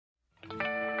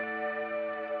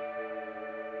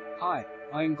Hi,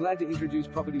 I am glad to introduce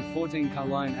property 14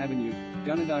 Carlyon Avenue,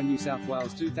 Gunnedah, New South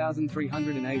Wales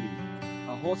 2380.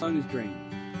 A horse owner's dream.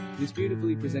 This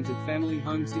beautifully presented family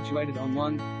home situated on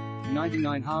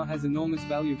 199 ha has enormous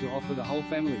value to offer the whole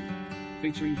family.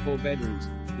 Featuring 4 bedrooms,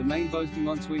 the main boasting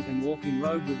ensuite and walk-in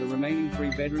robe with the remaining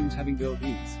 3 bedrooms having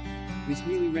built-ins. This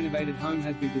newly renovated home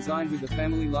has been designed with the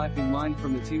family life in mind,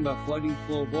 from the timber floating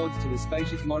floorboards to the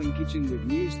spacious modern kitchen with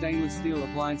new stainless steel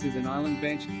appliances and island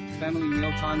bench. Family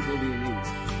meal times will be an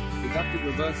ease. With ducted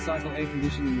reverse cycle air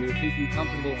conditioning will keep you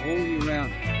comfortable all year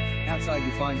round. Outside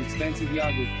you find expansive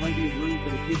yard with plenty of room for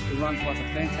the kids to run, plus a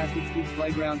fantastic kids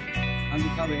playground.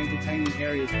 Undercover entertaining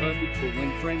areas perfect for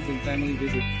when friends and family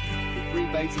visit. The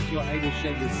 3-bay secure able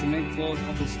shed with cement floors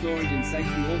offers storage and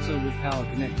safety, also with power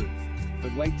connected.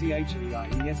 But wait,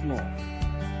 yes more.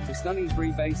 The stunning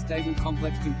 3-bay stable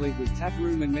complex complete with tap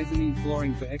room and mezzanine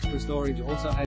flooring for extra storage also has